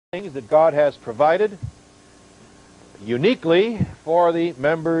things that God has provided uniquely for the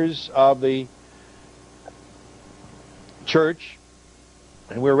members of the church.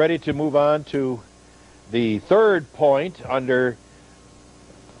 And we're ready to move on to the third point under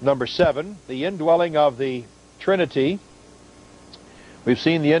number 7, the indwelling of the Trinity. We've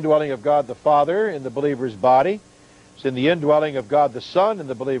seen the indwelling of God the Father in the believer's body. We've seen the indwelling of God the Son in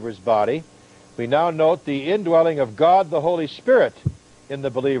the believer's body. We now note the indwelling of God the Holy Spirit in the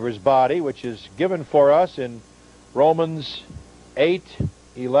believer's body, which is given for us in Romans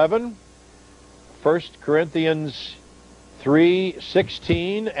 8:11, 1 Corinthians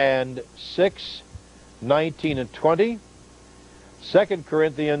 3:16 and 6:19 and 20, 2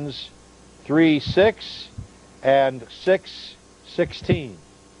 Corinthians 3:6 and 6:16.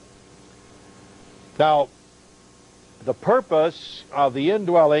 Now, the purpose of the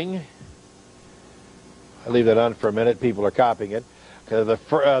indwelling, I'll leave that on for a minute, people are copying it.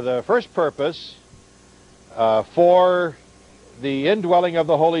 The first purpose for the indwelling of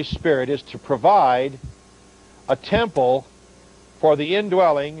the Holy Spirit is to provide a temple for the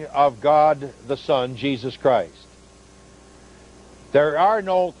indwelling of God the Son, Jesus Christ. There are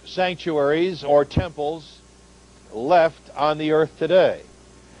no sanctuaries or temples left on the earth today.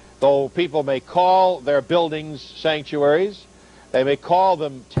 Though people may call their buildings sanctuaries, they may call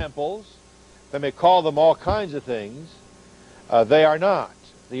them temples, they may call them all kinds of things, they are not.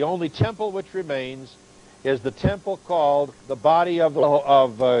 The only temple which remains is the temple called the body of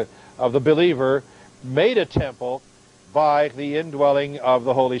the believer, made a temple by the indwelling of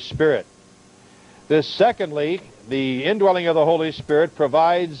the Holy Spirit. Secondly, the indwelling of the Holy Spirit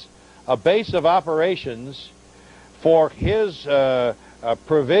provides a base of operations for His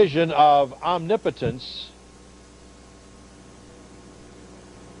provision of omnipotence,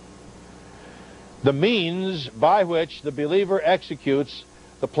 the means by which the believer executes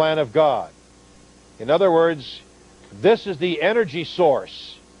the plan of God. In other words, this is the energy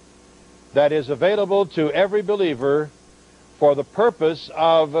source that is available to every believer for the purpose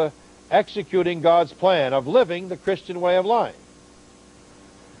of executing God's plan, of living the Christian way of life.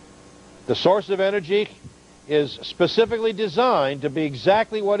 The source of energy is specifically designed to be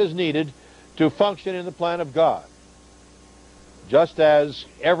exactly what is needed to function in the plan of God. Just as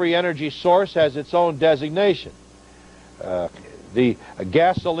every energy source has its own designation. The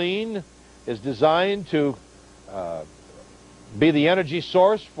gasoline is designed to be the energy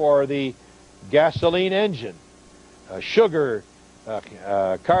source for the gasoline engine. Sugar,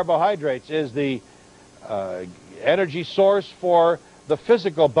 carbohydrates is the energy source for the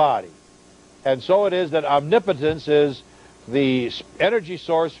physical body. And so it is that omnipotence is the energy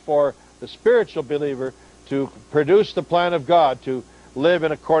source for the spiritual believer to produce the plan of God, to live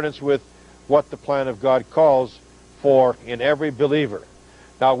in accordance with what the plan of God calls for in every believer.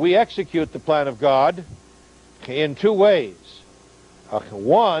 Now, we execute the plan of God in two ways.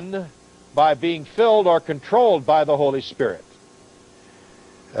 One, by being filled or controlled by the Holy Spirit.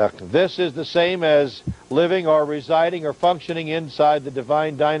 This is the same as living or residing or functioning inside the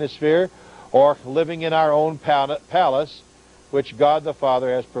divine dynasphere, or living in our own palace, which God the Father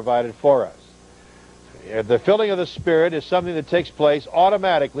has provided for us. The filling of the Spirit is something that takes place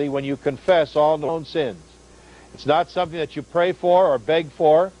automatically when you confess all known sins. It's not something that you pray for or beg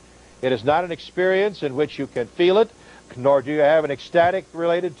for. It is not an experience in which you can feel it, nor do you have an ecstatic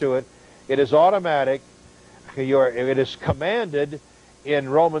related to it. It is automatic. It is commanded in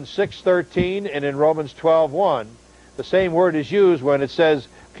Romans 6:13 and in Romans 12:1. The same word is used when it says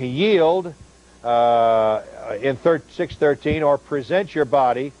yield in 6:13, or present your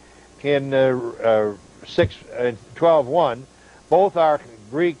body in 12:1. Both are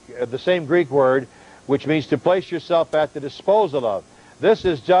Greek, the same Greek word, which means to place yourself at the disposal of. This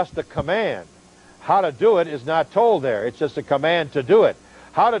is just a command. How to do it is not told there. It's just a command to do it.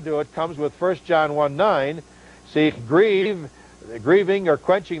 How to do it comes with 1 John 1:9. See, grieving or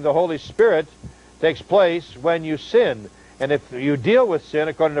quenching the Holy Spirit takes place when you sin. And if you deal with sin,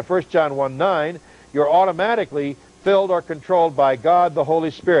 according to 1 John 1:9, you're automatically filled or controlled by God, the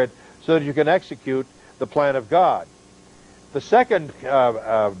Holy Spirit, so that you can execute the plan of God. The second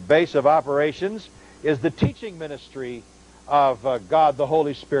base of operations is the teaching ministry of God, the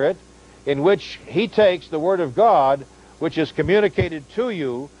Holy Spirit, in which He takes the Word of God, which is communicated to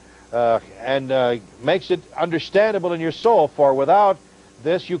you, and makes it understandable in your soul. For without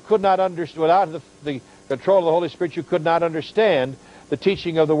this, you could not understand, without the control of the Holy Spirit, you could not understand the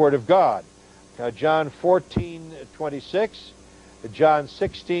teaching of the Word of God. John 14:26, John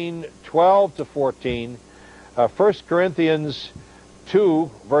 16:12 to 14, 1 Corinthians 2,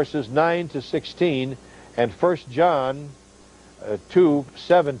 verses 9 to 16, and 1 John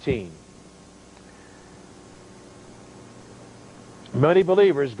 2:17. Many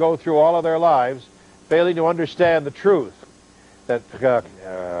believers go through all of their lives failing to understand the truth that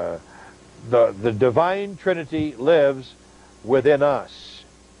the divine Trinity lives within us.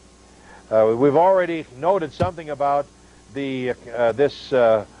 We've already noted something about this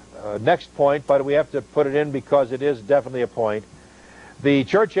next point, but we have to put it in because it is definitely a point. The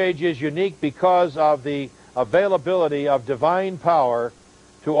church age is unique because of the availability of divine power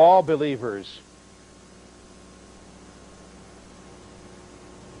to all believers.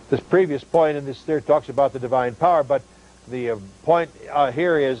 This previous point in this theory talks about the divine power, but the point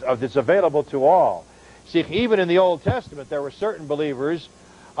here is it's available to all. See, even in the Old Testament, there were certain believers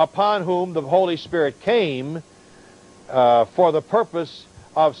upon whom the Holy Spirit came for the purpose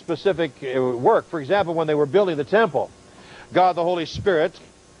of specific work. For example, when they were building the temple, God the Holy Spirit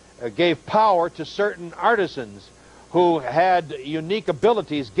gave power to certain artisans who had unique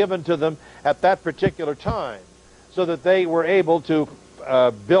abilities given to them at that particular time, so that they were able to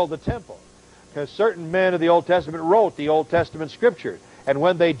build the temple. Because certain men of the Old Testament wrote the Old Testament Scripture, and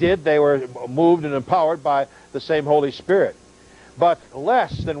when they did, they were moved and empowered by the same Holy Spirit. But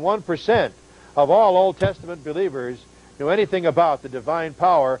less than 1% of all Old Testament believers knew anything about the divine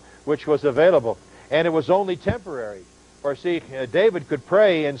power which was available, and it was only temporary. For see, David could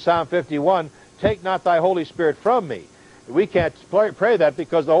pray in Psalm 51, "Take not thy Holy Spirit from me." We can't pray that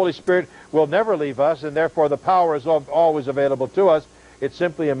because the Holy Spirit will never leave us, and therefore the power is always available to us. It's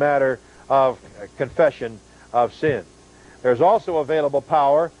simply a matter of confession of sin. There's also available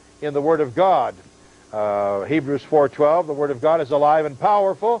power in the Word of God. Hebrews 4:12, the Word of God is alive and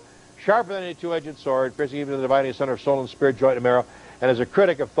powerful, sharper than any two-edged sword, piercing even to the dividing asunder of soul and spirit, joint and marrow, and is a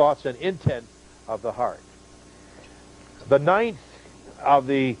critic of thoughts and intent of the heart. The ninth of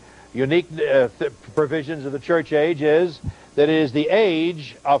the unique provisions of the church age is that it is the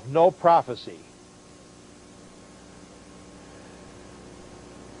age of no prophecy.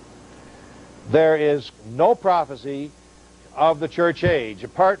 There is no prophecy of the church age,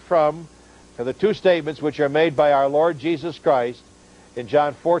 apart from the two statements which are made by our Lord Jesus Christ in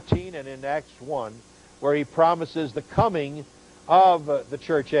John 14 and in Acts 1, where he promises the coming of the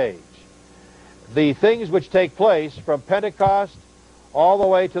church age. The things which take place from Pentecost all the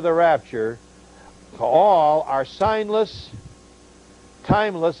way to the rapture, all are signless,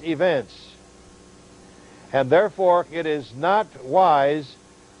 timeless events. And therefore it is not wise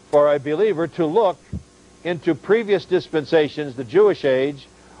for a believer to look into previous dispensations, the Jewish age,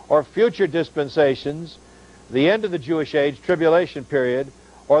 or future dispensations, the end of the Jewish age, tribulation period,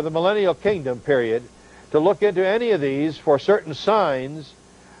 or the millennial kingdom period, to look into any of these for certain signs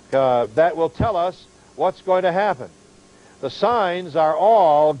that will tell us what's going to happen. The signs are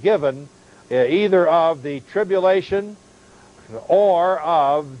all given either of the tribulation or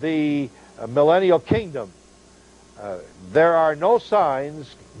of the millennial kingdom. There are no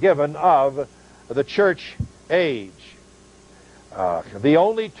signs given of the church age. The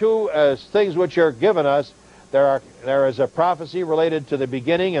only two things which are given us, there is a prophecy related to the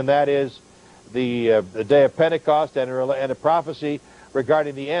beginning, and that is the day of Pentecost, and a prophecy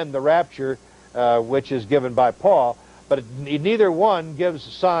regarding the end, the rapture, which is given by Paul. But neither one gives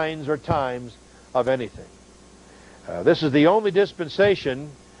signs or times of anything. This is the only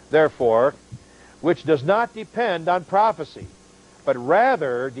dispensation, therefore, which does not depend on prophecy, but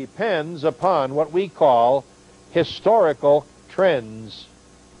rather depends upon what we call historical trends.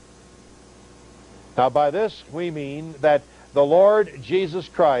 Now, by this we mean that the Lord Jesus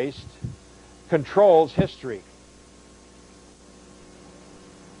Christ controls history.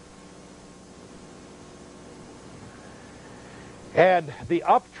 And the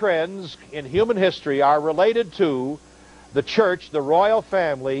uptrends in human history are related to the church, the royal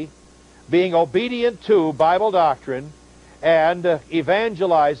family, being obedient to Bible doctrine and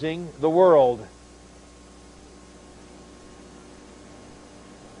evangelizing the world.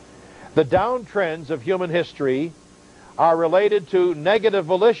 The downtrends of human history are related to negative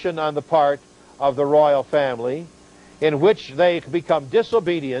volition on the part of the royal family, in which they become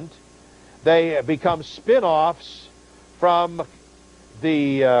disobedient, they become spin-offs from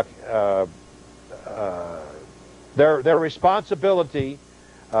their responsibility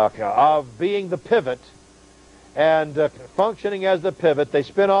of being the pivot, and functioning as the pivot, they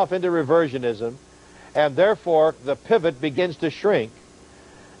spin off into reversionism, and therefore the pivot begins to shrink.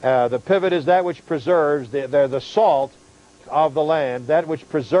 The pivot is that which preserves, they're the salt of the land, that which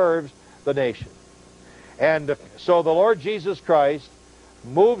preserves the nation. And so the Lord Jesus Christ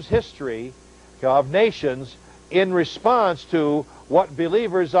moves history of nations in response to what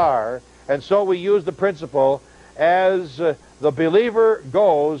believers are, and so we use the principle as the believer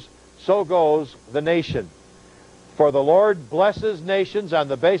goes, so goes the nation. For the Lord blesses nations on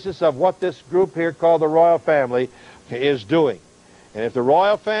the basis of what this group here called the royal family is doing. And if the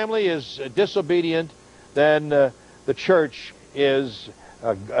royal family is disobedient, then the church is,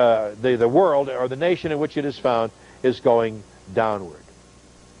 the world, or the nation in which it is found, is going downward.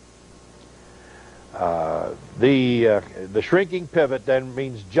 The shrinking pivot then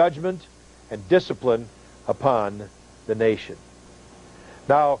means judgment and discipline upon the nation.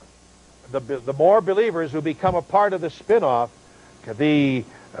 Now, the more believers who become a part of the spin-off, the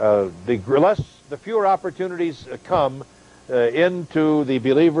fewer opportunities come into the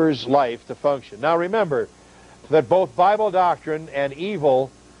believer's life to function. Now remember that both Bible doctrine and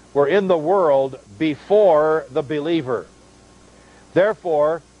evil were in the world before the believer.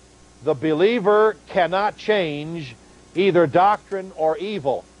 Therefore, the believer cannot change either doctrine or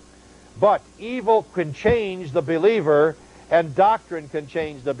evil. But evil can change the believer, and doctrine can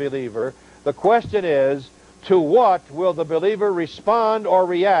change the believer. The question is, to what will the believer respond or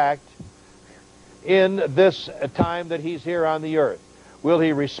react in this time that he's here on the earth? Will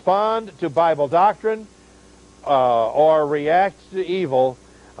he respond to Bible doctrine or react to evil,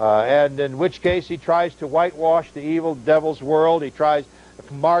 and in which case he tries to whitewash the evil devil's world? He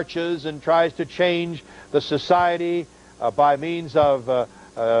marches and tries to change the society by means of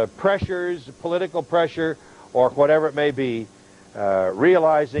pressures, political pressure, or whatever it may be,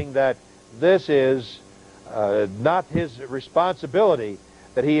 realizing that this is not his responsibility,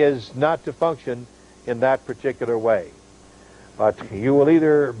 that he is not to function in that particular way. But you will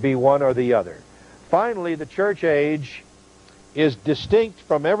either be one or the other. Finally, the church age is distinct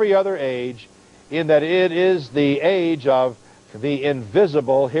from every other age in that it is the age of the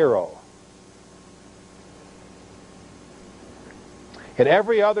invisible hero. In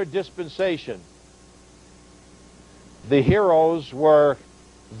every other dispensation, the heroes were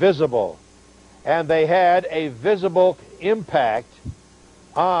visible, and they had a visible impact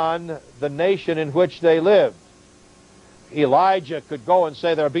on the nation in which they lived. Elijah could go and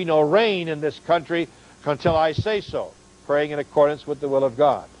say, "There will be no rain in this country until I say so," praying in accordance with the will of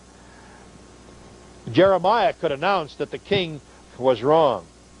God. Jeremiah could announce that the king was wrong.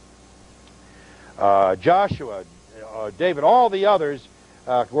 Joshua, David, all the others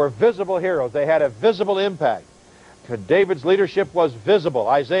were visible heroes. They had a visible impact. David's leadership was visible.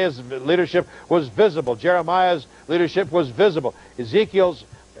 Isaiah's leadership was visible. Jeremiah's leadership was visible. Ezekiel's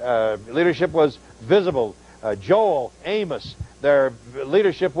leadership was visible. Joel, Amos, their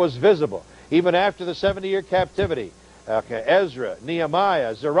leadership was visible. Even after the 70-year captivity, Ezra,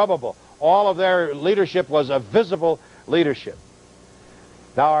 Nehemiah, Zerubbabel, all of their leadership was a visible leadership.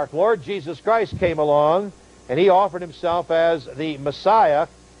 Now our Lord Jesus Christ came along, and he offered himself as the Messiah,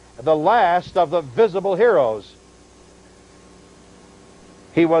 the last of the visible heroes.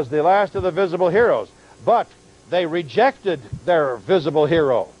 He was the last of the visible heroes. But they rejected their visible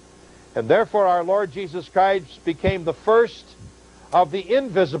hero. And therefore our Lord Jesus Christ became the first of the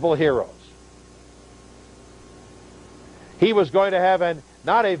invisible heroes. He was going to have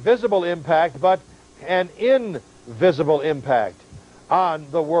not a visible impact, but an invisible impact on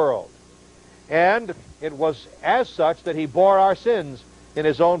the world. And it was as such that he bore our sins in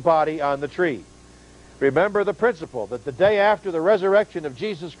his own body on the tree. Remember the principle that the day after the resurrection of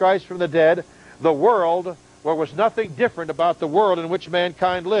Jesus Christ from the dead, the world, there was nothing different about the world in which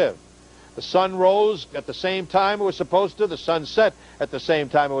mankind lived. The sun rose at the same time it was supposed to. The sun set at the same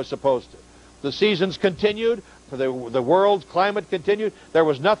time it was supposed to. The seasons continued. The world's climate continued. There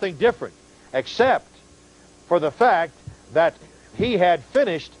was nothing different except for the fact that he had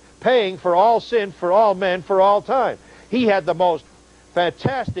finished paying for all sin, for all men, for all time. He had the most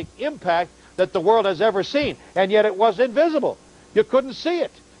fantastic impact that the world has ever seen, and yet it was invisible. You couldn't see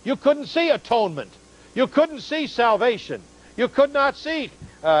it. You couldn't see atonement. You couldn't see salvation. You could not see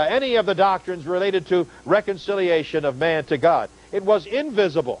any of the doctrines related to reconciliation of man to God. It was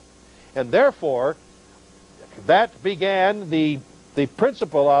invisible. And therefore, that began the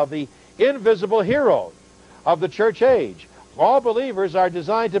principle of the invisible hero of the church age. All believers are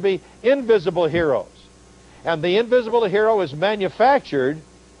designed to be invisible heroes. And the invisible hero is manufactured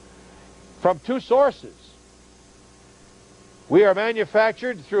from two sources. We are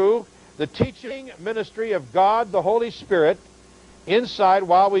manufactured through the teaching ministry of God, the Holy Spirit,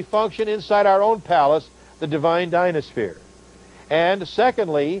 while we function inside our own palace, the divine dynasphere. And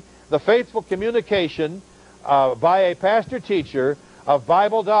secondly, the faithful communication by a pastor-teacher of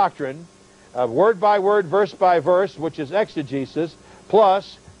Bible doctrine, word by word, verse by verse, which is exegesis,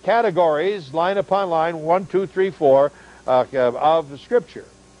 plus categories, line upon line, 1, 2, 3, 4, of Scripture.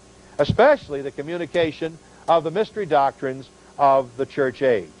 Especially the communication of the mystery doctrines of the church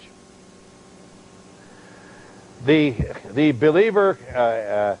age. The believer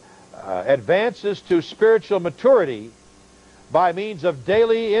advances to spiritual maturity by means of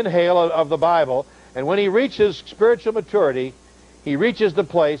daily inhale of the Bible, and when he reaches spiritual maturity, he reaches the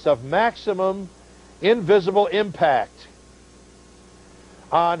place of maximum invisible impact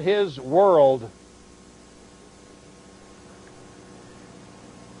on his world.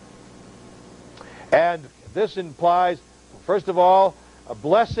 And this implies, first of all, a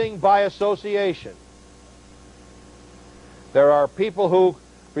blessing by association. There are people who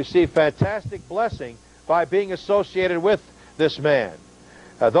receive fantastic blessing by being associated with this man.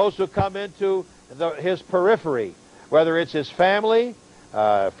 Those who come into his periphery, whether it's his family,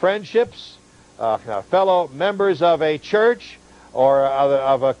 friendships, fellow members of a church, or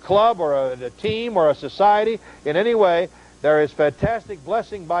of a club, or a team, or a society, in any way, there is fantastic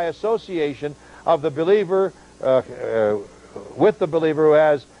blessing by association of the believer with the believer who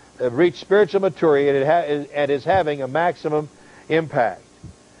has reached spiritual maturity and is having a maximum impact.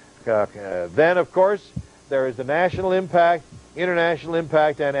 Then, of course, there is the national impact, international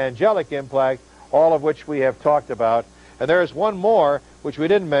impact, and angelic impact, all of which we have talked about. And there is one more which we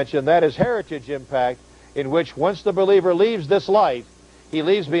didn't mention, that is heritage impact, in which once the believer leaves this life, he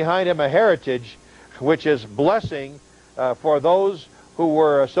leaves behind him a heritage which is blessing for those who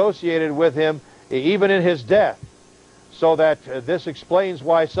were associated with him even in his death. So that this explains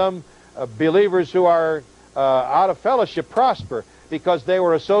why some believers who are out of fellowship prosper, because they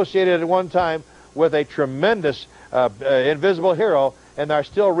were associated at one time with a tremendous invisible hero, and are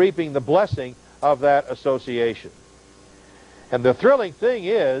still reaping the blessing of that association. And the thrilling thing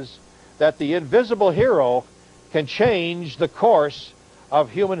is that the invisible hero can change the course of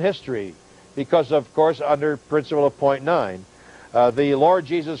human history, because, of course, under principle of point 9, the Lord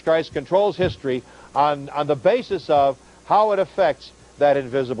Jesus Christ controls history on the basis of how it affects that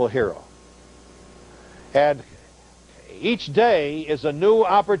invisible hero. And each day is a new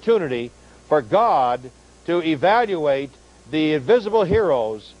opportunity for God to evaluate the invisible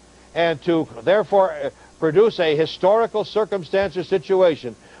heroes and to therefore produce a historical circumstance or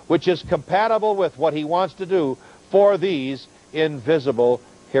situation which is compatible with what he wants to do for these invisible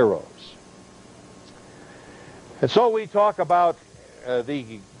heroes. And so we talk about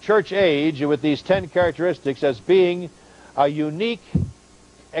the church age with these 10 characteristics as being a unique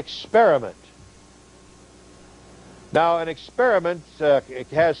experiment. Now, an experiment it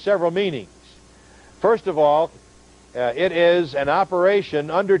has several meanings. First of all, it is an operation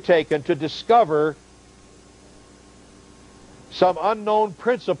undertaken to discover some unknown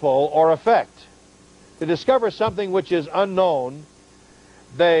principle or effect. To discover something which is unknown,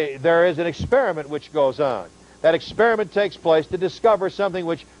 there is an experiment which goes on. That experiment takes place to discover something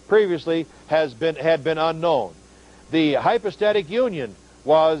which previously had been unknown. The hypostatic union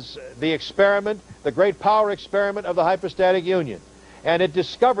was the experiment, the great power experiment of the hypostatic union. And it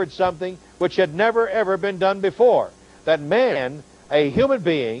discovered something which had never ever been done before. That man, a human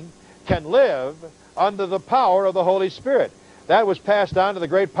being, can live under the power of the Holy Spirit. That was passed on to the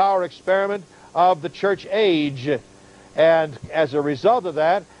great power experiment of the church age. And as a result of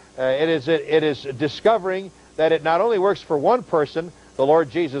that, it is discovering that it not only works for one person, the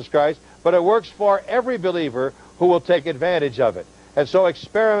Lord Jesus Christ, but it works for every believer who will take advantage of it. And so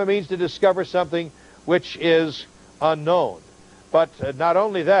experiment means to discover something which is unknown. But not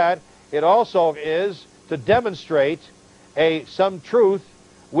only that, it also is to demonstrate some truth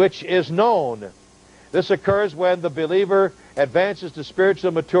which is known. This occurs when the believer advances to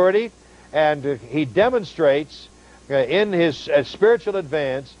spiritual maturity, and he demonstrates in his spiritual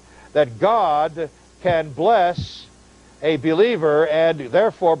advance that God can bless a believer and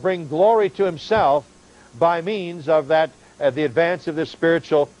therefore bring glory to himself by means of that the advance of this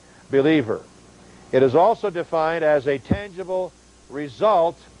spiritual believer. It is also defined as a tangible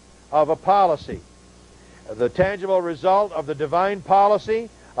result of a policy. The tangible result of the divine policy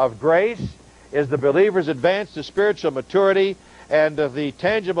of grace is the believer's advance to spiritual maturity, and the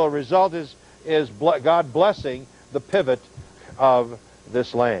tangible result is God blessing the pivot of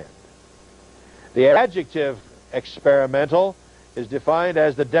this land. The adjective experimental is defined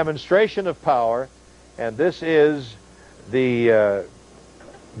as the demonstration of power, and this is the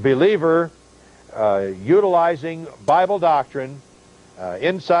believer utilizing Bible doctrine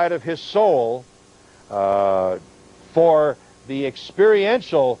inside of his soul for the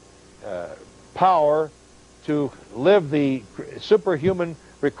experiential power to live the superhuman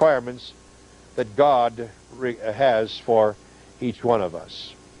requirements that God has for each one of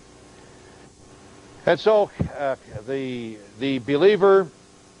us. And so the believer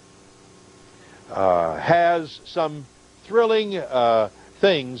has some thrilling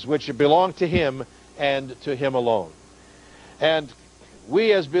things which belong to Him and to Him alone. And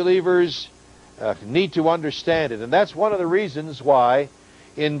we as believers need to understand it. And that's one of the reasons why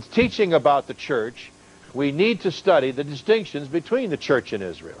in teaching about the church, we need to study the distinctions between the church and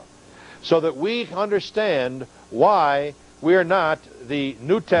Israel, so that we understand why we are not the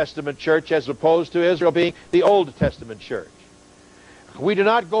New Testament church as opposed to Israel being the Old Testament church. We do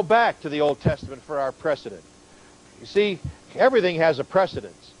not go back to the Old Testament for our precedent. You see, everything has a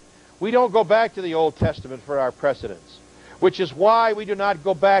precedence. We don't go back to the Old Testament for our precedents, which is why we do not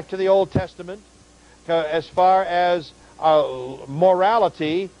go back to the Old Testament as far as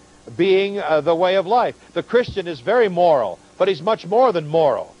morality being the way of life. The Christian is very moral, but he's much more than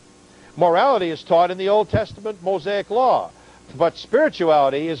moral. Morality is taught in the Old Testament Mosaic law, but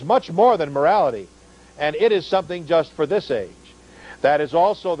spirituality is much more than morality, and it is something just for this age. That is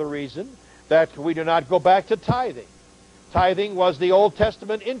also the reason that we do not go back to tithing. Tithing was the Old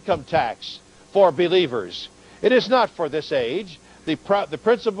Testament income tax for believers. It is not for this age. The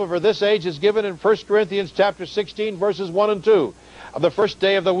principle for this age is given in 1 Corinthians chapter 16, verses 1 and 2. On the first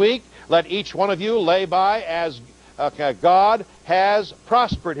day of the week, let each one of you lay by as God has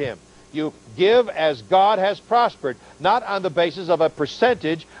prospered him. You give as God has prospered, not on the basis of a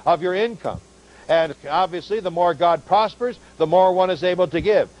percentage of your income. And obviously, the more God prospers, the more one is able to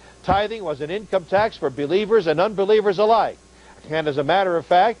give. Tithing was an income tax for believers and unbelievers alike. And as a matter of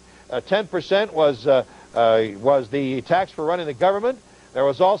fact, 10% was the tax for running the government. There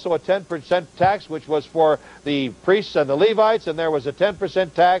was also a 10% tax which was for the priests and the Levites, and there was a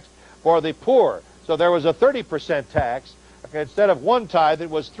 10% tax for the poor. So there was a 30% tax. Instead of one tithe, it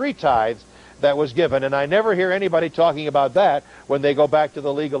was 3 tithes that was given. And I never hear anybody talking about that when they go back to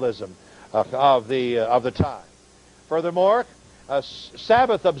the legalism of the tithe. Furthermore,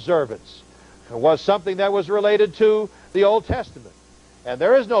 Sabbath observance was something that was related to the Old Testament. And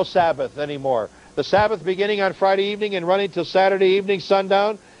there is no Sabbath anymore. The Sabbath beginning on Friday evening and running till Saturday evening,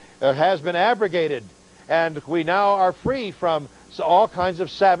 sundown, has been abrogated. And we now are free from all kinds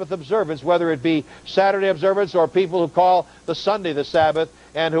of Sabbath observance, whether it be Saturday observance or people who call the Sunday the Sabbath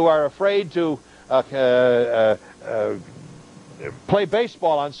and who are afraid to play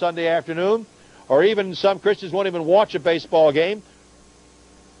baseball on Sunday afternoon, or even some Christians won't even watch a baseball game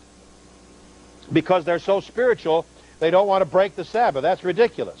because they're so spiritual they don't want to break the Sabbath. That's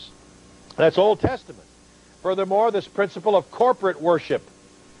ridiculous. That's Old Testament. Furthermore, this principle of corporate worship.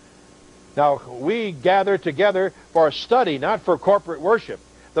 Now, we gather together for a study, not for corporate worship.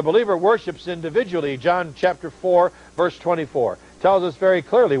 The believer worships individually. John chapter 4, verse 24 tells us very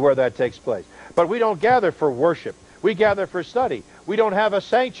clearly where that takes place. But we don't gather for worship. We gather for study. We don't have a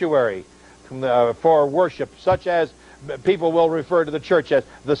sanctuary for worship, such as people will refer to the church as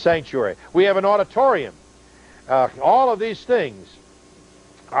the sanctuary. We have an auditorium. All of these things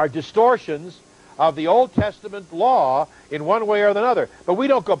are distortions of the Old Testament law in one way or another. But we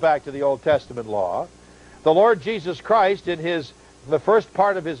don't go back to the Old Testament law. The Lord Jesus Christ, in the first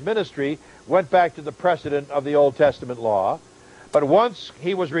part of his ministry, went back to the precedent of the Old Testament law. But once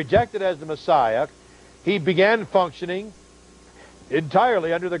he was rejected as the Messiah, he began functioning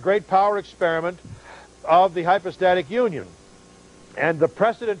entirely under the great power experiment of the hypostatic union. And the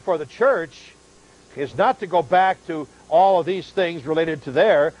precedent for the church is not to go back to all of these things related to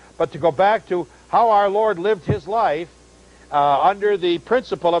there, but to go back to how our Lord lived his life under the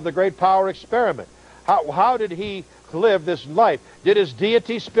principle of the great power experiment. How did he live this life? Did his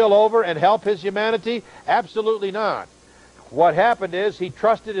deity spill over and help his humanity? Absolutely not. What happened is he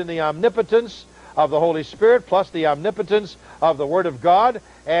trusted in the omnipotence of the Holy Spirit plus the omnipotence of the Word of God,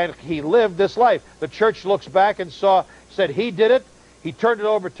 and he lived this life. The church looks back and said he did it. He turned it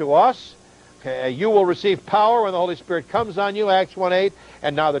over to us. You will receive power when the Holy Spirit comes on you, Acts 1:8.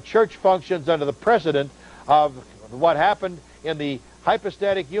 And now the church functions under the precedent of what happened in the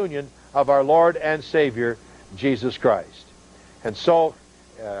hypostatic union of our Lord and Savior, Jesus Christ. And so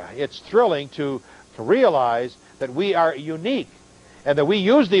it's thrilling to realize that we are unique and that we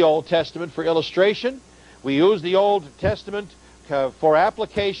use the Old Testament for illustration. We use the Old Testament for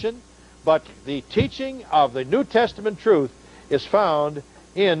application, but the teaching of the New Testament truth is found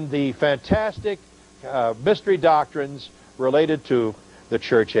in the fantastic mystery doctrines related to the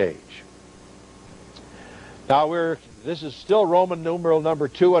church age. Now this is still Roman numeral number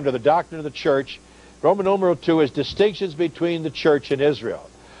 2 under the doctrine of the church. Roman numeral 2 is distinctions between the church and Israel.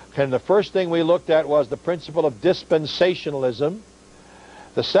 And the first thing we looked at was the principle of dispensationalism.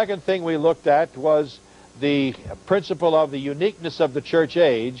 The second thing we looked at was the principle of the uniqueness of the church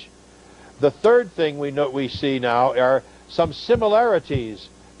age. The third thing we see now are some similarities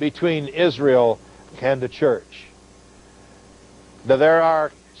between Israel and the church. Now, there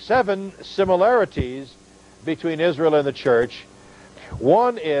are 7 similarities between Israel and the church.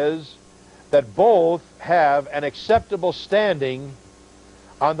 One is that both have an acceptable standing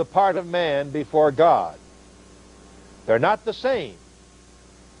on the part of man before God. They're not the same,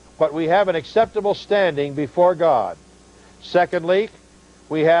 but we have an acceptable standing before God. Secondly,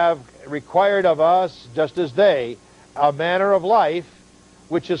 we have required of us, just as they, a manner of life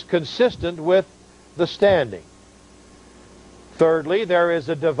which is consistent with the standing. Thirdly, there is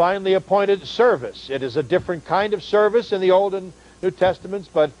a divinely appointed service. It is a different kind of service in the Old and New Testaments,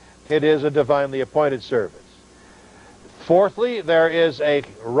 but it is a divinely appointed service. Fourthly, there is a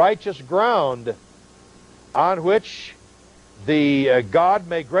righteous ground on which the God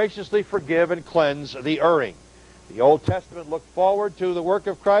may graciously forgive and cleanse the erring. The Old Testament looked forward to the work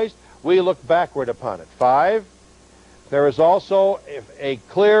of Christ. We look backward upon it. 5, there is also a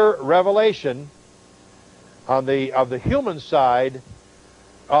clear revelation on of the human side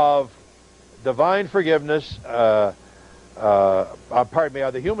of divine forgiveness, on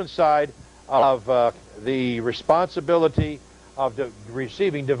the human side of the responsibility of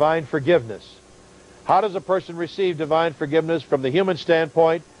receiving divine forgiveness. How does a person receive divine forgiveness from the human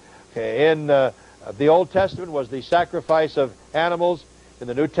standpoint? In the Old Testament was the sacrifice of animals. In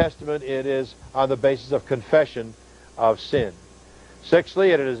the New Testament, it is on the basis of confession of sin.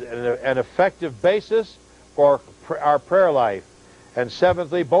 Sixthly, it is an effective basis for our prayer life. And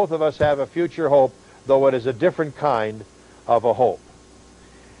seventhly, both of us have a future hope, though it is a different kind of a hope.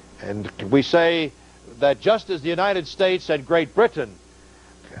 And we say that just as the United States and Great Britain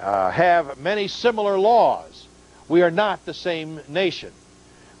have many similar laws, we are not the same nation.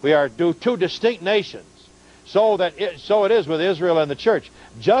 We are two distinct nations. So it is with Israel and the church.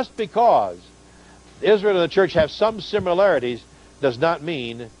 Just because Israel and the church have some similarities does not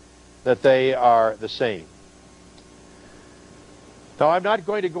mean that they are the same. Now, I'm not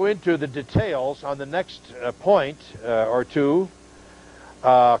going to go into the details on the next point or two,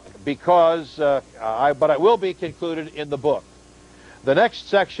 but I will be concluded in the book. The next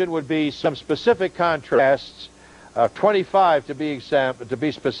section would be some specific contrasts, 25 to be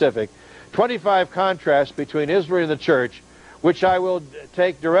specific, 25 contrasts between Israel and the church, which I will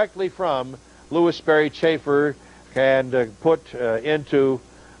take directly from Louis Sperry Chafer and put into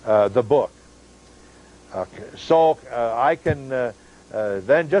the book. So I can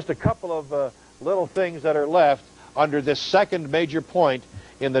then just a couple of little things that are left under this second major point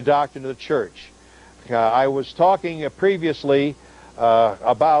in the doctrine of the church. I was talking previously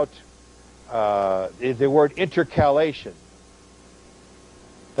about the word intercalation,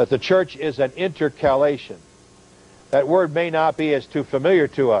 that the church is an intercalation. That word may not be as too familiar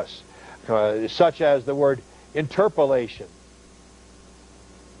to us, such as the word interpolation.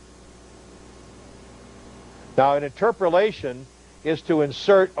 Now, an interpolation is to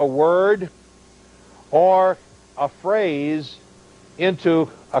insert a word or a phrase into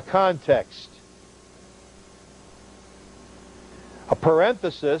a context. A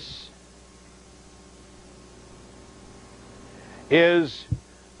parenthesis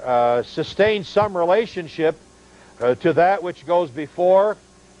sustains some relationship to that which goes before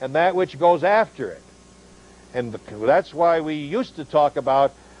and that which goes after it. And that's why we used to talk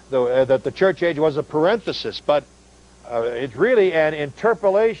about that the church age was a parenthesis, but it's really an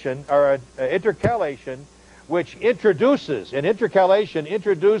interpolation or an intercalation which introduces. An intercalation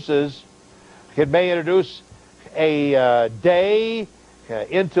introduces, it may introduce a day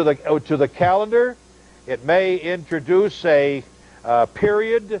to the calendar. It may introduce a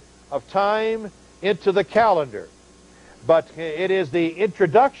period of time into the calendar. But it is the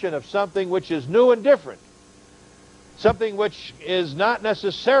introduction of something which is new and different. Something which is not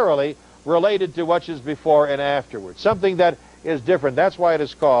necessarily related to what is before and afterwards. Something that is different. That's why it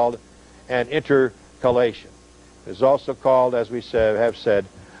is called an intercalation. It is also called, as we have said,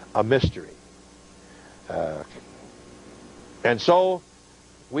 a mystery. And so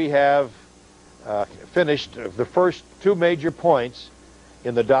we have finished the first two major points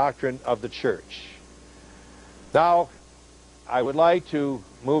in the doctrine of the church. Now, I would like to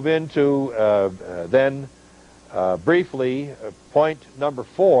move into briefly point number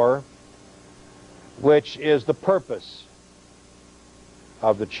 4, which is the purpose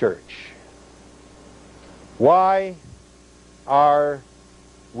of the church. Why are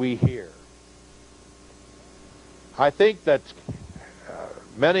we here? I think that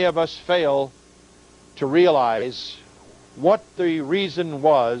many of us fail to realize what the reason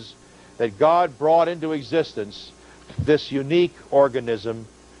was that God brought into existence this unique organism,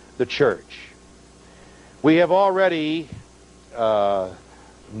 the church. We have already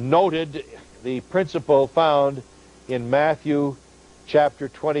noted the principle found in Matthew chapter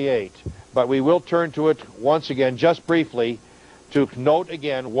 28. But we will turn to it once again, just briefly, to note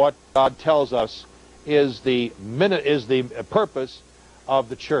again what God tells us is the purpose of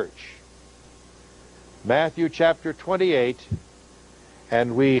the church. Matthew chapter 28,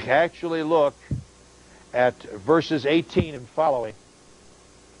 and we actually look at verses 18 and following,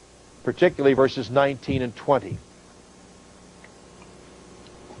 particularly verses 19 and 20.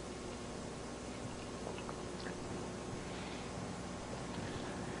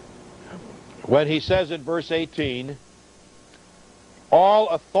 When he says in verse 18, all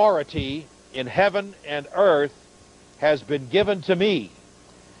authority in heaven and earth has been given to me.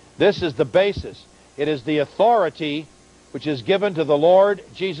 This is the basis. It is the authority which is given to the Lord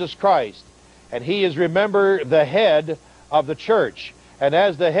Jesus Christ. And he is, remember, the head of the church. And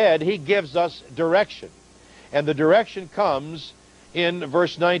as the head, he gives us direction. And the direction comes in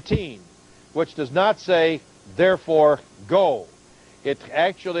verse 19, which does not say, therefore, go. It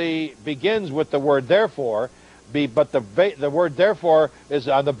actually begins with the word therefore, but the word therefore is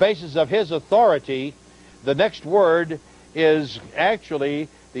on the basis of his authority. The next word is actually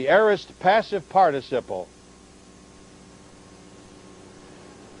the aorist passive participle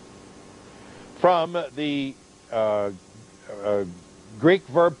from the Greek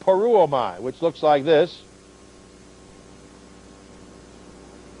verb poreuomai, which looks like this.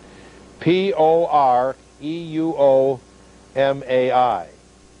 P-O-R-E-U-O-M-A-I.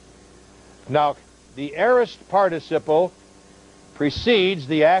 Now, the aorist participle precedes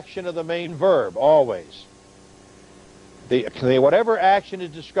the action of the main verb, always. Whatever action is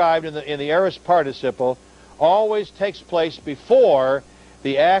described in the aorist participle always takes place before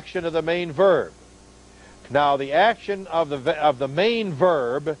the action of the main verb. Now, the action of the main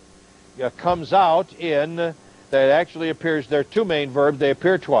verb comes out in, that actually appears, there are two main verbs, they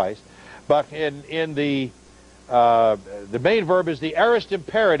appear twice, but in the main verb is the aorist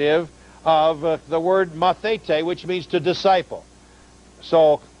imperative of the word mathete, which means to disciple.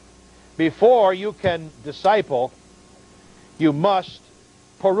 So, before you can disciple, you must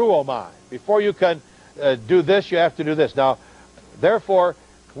poreuomai. Before you can do this, you have to do this. Now, therefore,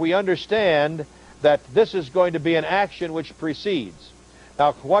 we understand that this is going to be an action which precedes.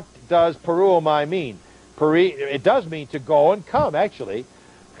 Now, what does poreuomai mean? It does mean to go and come, actually.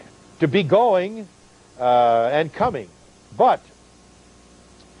 To be going and coming. But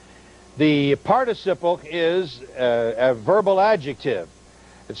the participle is a verbal adjective,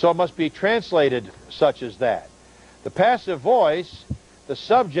 and so it must be translated such as that. The passive voice, the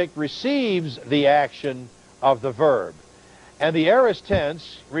subject receives the action of the verb, and the aorist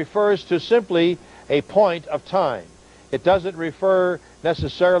tense refers to simply a point of time. It doesn't refer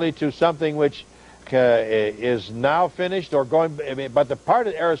necessarily to something which is now finished or going, but the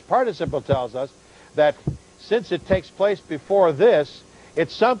aorist participle tells us that since it takes place before this,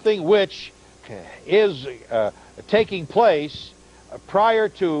 it's something which is taking place prior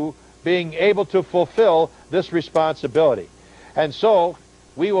to being able to fulfill this responsibility. And so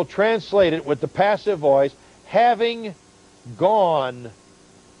we will translate it with the passive voice, having gone.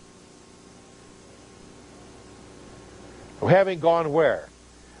 Having gone where?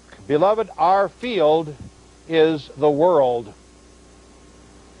 Beloved, our field is the world.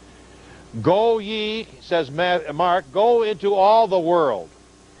 Go ye, says Mark, go into all the world.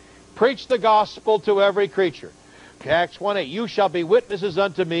 Preach the gospel to every creature. Acts 1:8, you shall be witnesses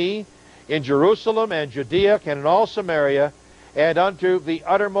unto me in Jerusalem and Judea and in all Samaria and unto the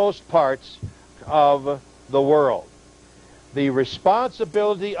uttermost parts of the world. The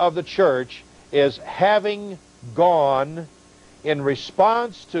responsibility of the church is having gone in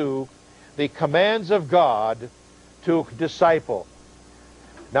response to the commands of God to disciple.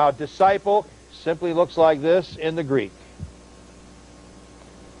 Now, disciple simply looks like this in the Greek.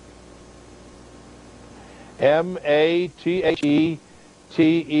 M-A-T-H-E-T-E-S,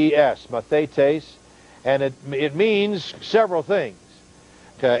 mathetes, and it means several things.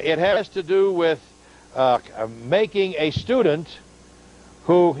 It has to do with making a student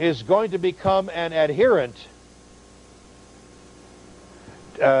who is going to become an adherent,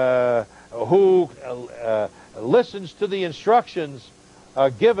 who listens to the instructions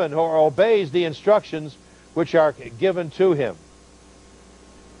given or obeys the instructions which are given to him.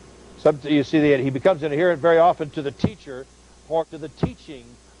 You see that he becomes an adherent very often to the teacher or to the teaching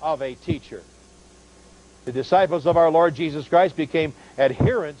of a teacher. The disciples of our Lord Jesus Christ became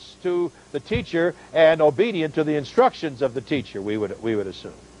adherents to the teacher and obedient to the instructions of the teacher, we would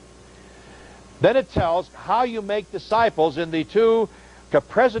assume. Then it tells how you make disciples in the two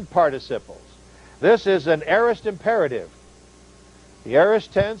present participles. This is an aorist imperative. The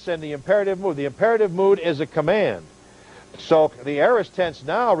aorist tense and the imperative mood. The imperative mood is a command. So the aorist tense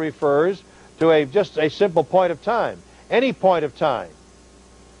now refers to just a simple point of time. Any point of time.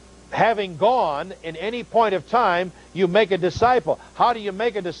 Having gone in any point of time, you make a disciple. How do you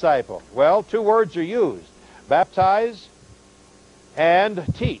make a disciple? Well, two words are used. Baptize and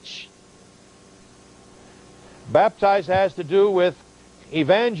teach. Baptize has to do with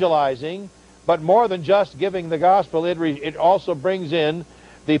evangelizing, but more than just giving the gospel, it also brings in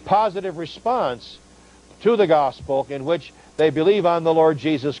the positive response to the gospel in which they believe on the Lord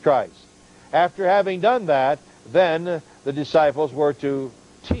Jesus Christ. After having done that, then the disciples were to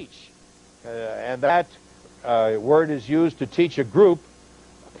teach. And that word is used to teach a group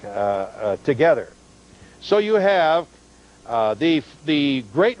together. So you have the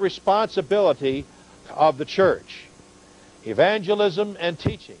great responsibility of the church, evangelism and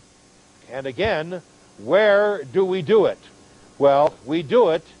teaching. And again, where do we do it? Well, we do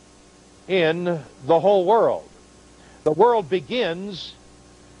it in the whole world. The world begins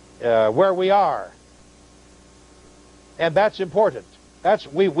where we are. And that's important.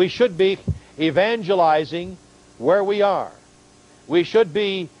 We should be evangelizing where we are. We should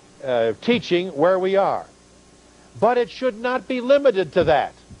be teaching where we are. But it should not be limited to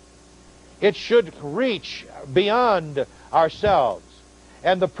that. It should reach beyond ourselves.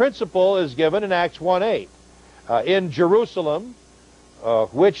 And the principle is given in Acts 1:8. In Jerusalem,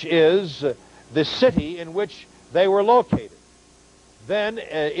 which is the city in which they were located. Then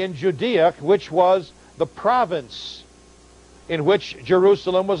in Judea, which was the province in which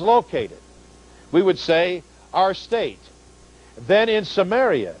Jerusalem was located. We would say our state. Then in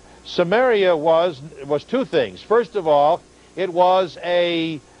Samaria. Samaria was two things. First of all, it was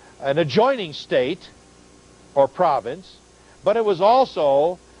an adjoining state or province, but it was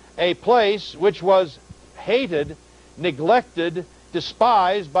also a place which was hated, neglected,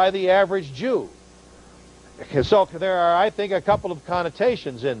 despised by the average Jew. So there are, I think, a couple of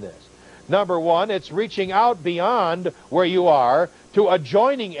connotations in this. Number one, it's reaching out beyond where you are to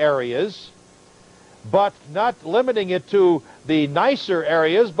adjoining areas, but not limiting it to the nicer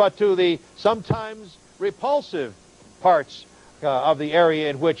areas, but to the sometimes repulsive parts of the area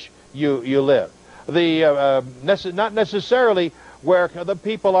in which you live. Not necessarily where the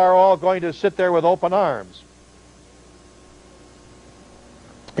people are all going to sit there with open arms.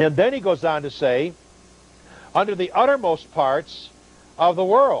 And then he goes on to say, under the uttermost parts of the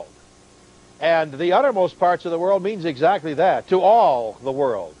world. And the uttermost parts of the world means exactly that, to all the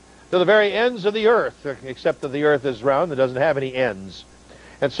world, to the very ends of the earth, except that the earth is round, it doesn't have any ends.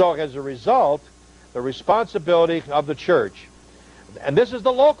 And so as a result, the responsibility of the church, and this is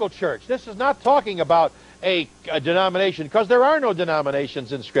the local church, this is not talking about a denomination, because there are no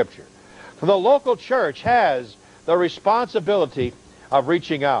denominations in Scripture. The local church has the responsibility of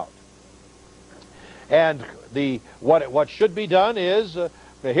reaching out. And what should be done is,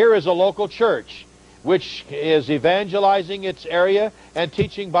 here is a local church which is evangelizing its area and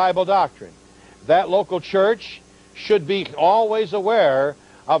teaching Bible doctrine. That local church should be always aware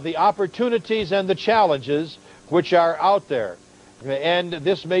of the opportunities and the challenges which are out there. And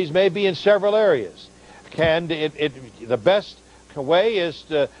this may be in several areas. And the best way is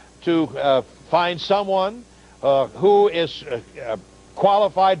to find someone who is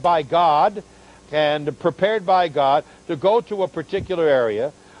qualified by God and prepared by God to go to a particular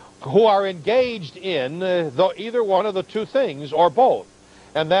area, who are engaged in either one of the two things or both.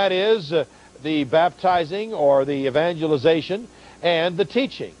 And that is the baptizing or the evangelization and the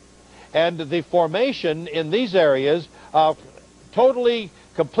teaching. And the formation in these areas of totally,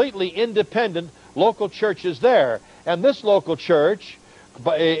 completely independent local churches there. And this local church,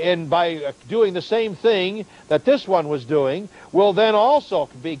 by doing the same thing that this one was doing, will then also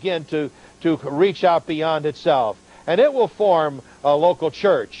begin to reach out beyond itself. And it will form a local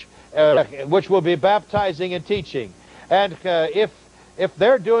church, which will be baptizing and teaching. And if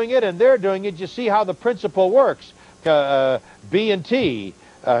they're doing it and they're doing it, you see how the principle works. B and T,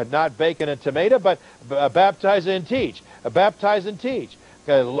 not bacon and tomato, but baptize and teach. Baptize and teach.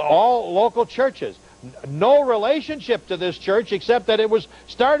 All local churches. No relationship to this church except that it was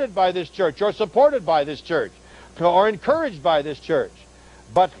started by this church or supported by this church or encouraged by this church.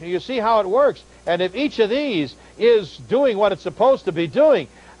 But you see how it works. And if each of these is doing what it's supposed to be doing,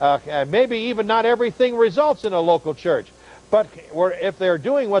 maybe even not everything results in a local church. But if they're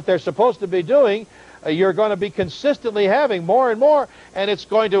doing what they're supposed to be doing, you're going to be consistently having more and more, and it's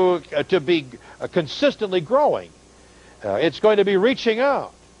going to be consistently growing. It's going to be reaching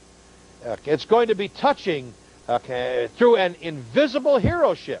out. It's going to be touching through an invisible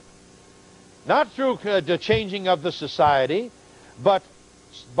heroship. Not through the changing of the society, But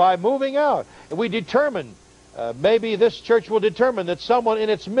by moving out, we determine, maybe this church will determine that someone in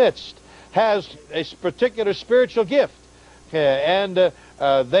its midst has a particular spiritual gift. And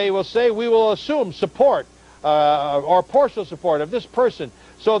they will say, we will assume support or partial support of this person,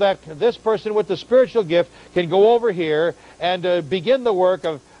 so that this person with the spiritual gift can go over here and begin the work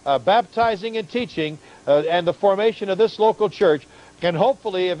of baptizing and teaching, and the formation of this local church. And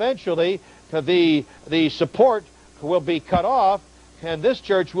hopefully, eventually, the support will be cut off, and this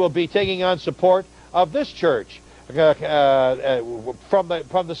church will be taking on support of this church from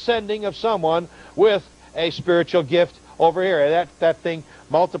the sending of someone with a spiritual gift over here. That thing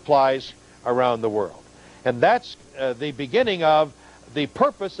multiplies around the world. And that's the beginning of the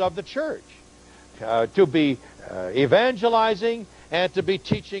purpose of the church, to be evangelizing and to be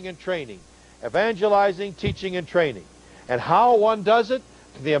teaching and training. Evangelizing, teaching, and training. And how one does it,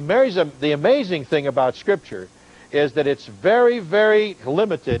 the amazing thing about Scripture is that it's very, very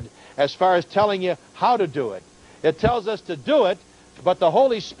limited as far as telling you how to do it. It tells us to do it, but the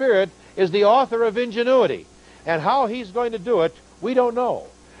Holy Spirit is the author of ingenuity. And how He's going to do it, we don't know.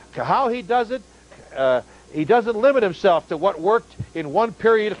 How He does it, He doesn't limit Himself to what worked in one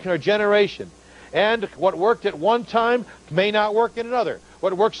period or generation. And what worked at one time may not work in another.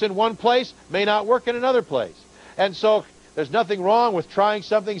 What works in one place may not work in another place. And so there's nothing wrong with trying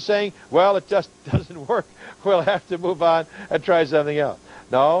something, saying, well, it just doesn't work. We'll have to move on and try something else.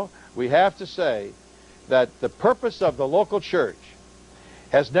 No, we have to say that the purpose of the local church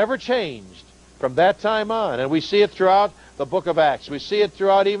has never changed from that time on. And we see it throughout the book of Acts. We see it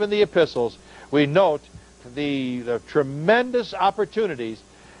throughout even the epistles. We note the tremendous opportunities.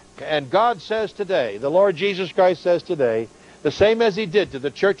 And God says today, the Lord Jesus Christ says today, the same as He did to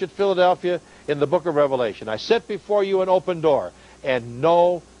the church at Philadelphia in the book of Revelation, I set before you an open door, and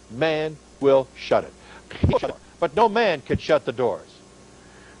no man will shut it. But no man can shut the doors.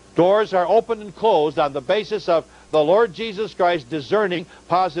 Doors are opened and closed on the basis of the Lord Jesus Christ discerning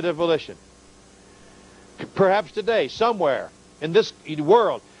positive volition. Perhaps today, somewhere in this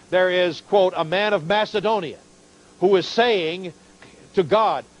world, there is, quote, a man of Macedonia who is saying to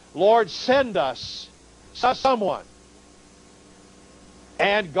God, Lord, send us someone.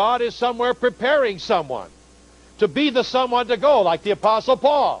 And God is somewhere preparing someone to be the someone to go, like the Apostle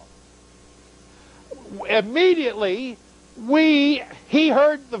Paul. Immediately, he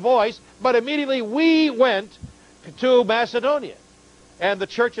heard the voice, but immediately we went to Macedonia. And the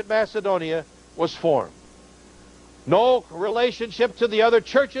church at Macedonia was formed. No relationship to the other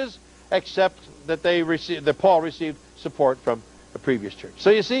churches, except that Paul received support from the previous church.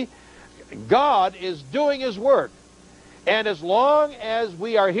 So you see, God is doing His work. And as long as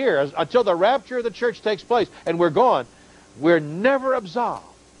we are here, until the rapture of the church takes place, and we're gone, we're never absolved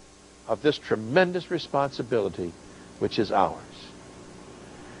of this tremendous responsibility which is ours.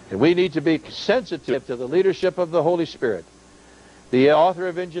 And we need to be sensitive to the leadership of the Holy Spirit, the author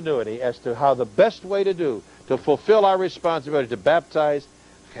of ingenuity, as to how the best way to fulfill our responsibility to baptize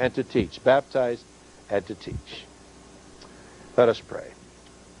and to teach. Baptize and to teach. Let us pray.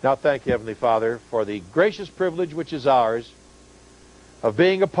 Now thank you, Heavenly Father, for the gracious privilege which is ours of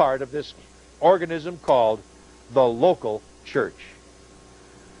being a part of this organism called the local church.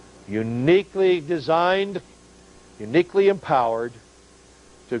 Uniquely designed, uniquely empowered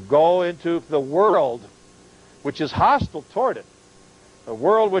to go into the world which is hostile toward it. A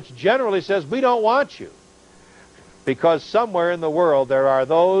world which generally says, we don't want you. Because somewhere in the world there are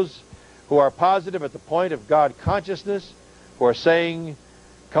those who are positive at the point of God consciousness, who are saying,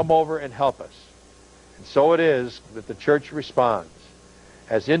 come over and help us. And so it is that the church responds.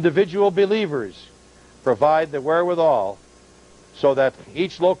 As individual believers provide the wherewithal so that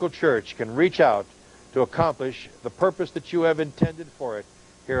each local church can reach out to accomplish the purpose that you have intended for it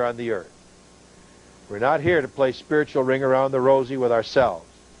here on the earth. We're not here to play spiritual ring around the rosy with ourselves.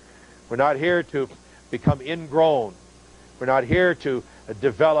 We're not here to become ingrown. We're not here to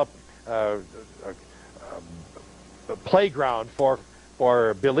develop a playground for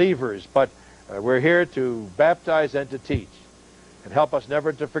believers, but we're here to baptize and to teach, and help us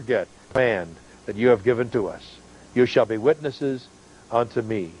never to forget the command that you have given to us. You shall be witnesses unto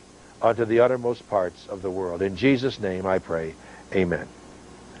me, unto the uttermost parts of the world. In Jesus' name I pray, amen.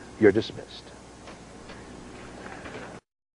 You're dismissed.